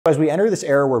As we enter this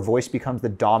era where voice becomes the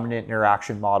dominant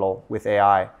interaction model with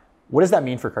AI, what does that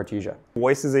mean for Cartesia?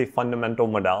 Voice is a fundamental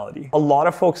modality. A lot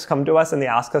of folks come to us and they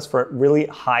ask us for really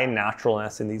high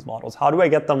naturalness in these models. How do I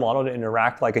get the model to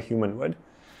interact like a human would?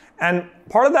 And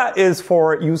part of that is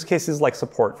for use cases like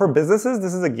support. For businesses,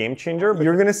 this is a game changer.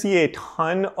 You're going to see a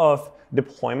ton of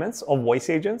deployments of voice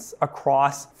agents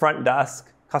across front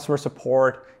desk, customer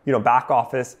support, back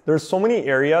office. There's so many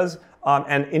areas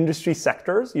and industry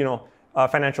sectors,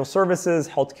 financial services,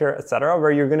 healthcare, et cetera,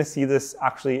 where you're going to see this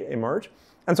actually emerge.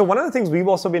 And so one of the things we've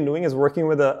also been doing is working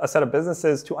with a set of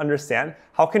businesses to understand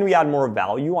how can we add more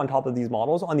value on top of these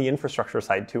models on the infrastructure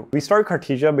side too. We started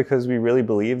Cartesia because we really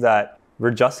believe that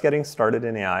we're just getting started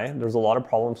in AI. There's a lot of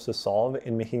problems to solve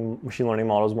in making machine learning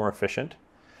models more efficient.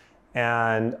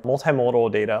 And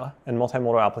multimodal data and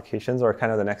multimodal applications are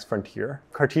kind of the next frontier.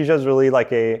 Cartesia is really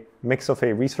like a mix of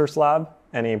a research lab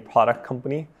and a product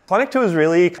company. Sonic 2 is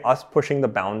really us pushing the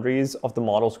boundaries of the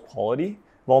model's quality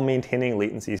while maintaining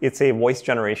latency. It's a voice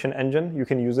generation engine. You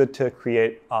can use it to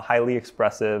create a highly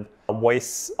expressive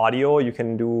voice audio. You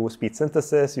can do speech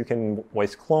synthesis. You can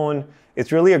voice clone.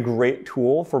 It's really a great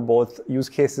tool for both use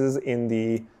cases in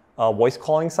the voice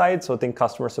calling side. So think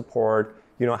customer support,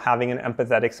 having an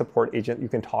empathetic support agent you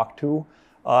can talk to,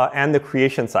 and the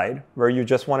creation side, where you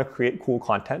just want to create cool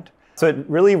content. So it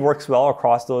really works well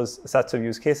across those sets of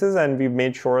use cases, and we've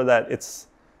made sure that it's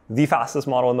the fastest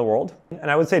model in the world.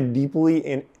 And I would say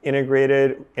deeply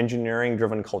integrated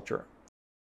engineering-driven culture.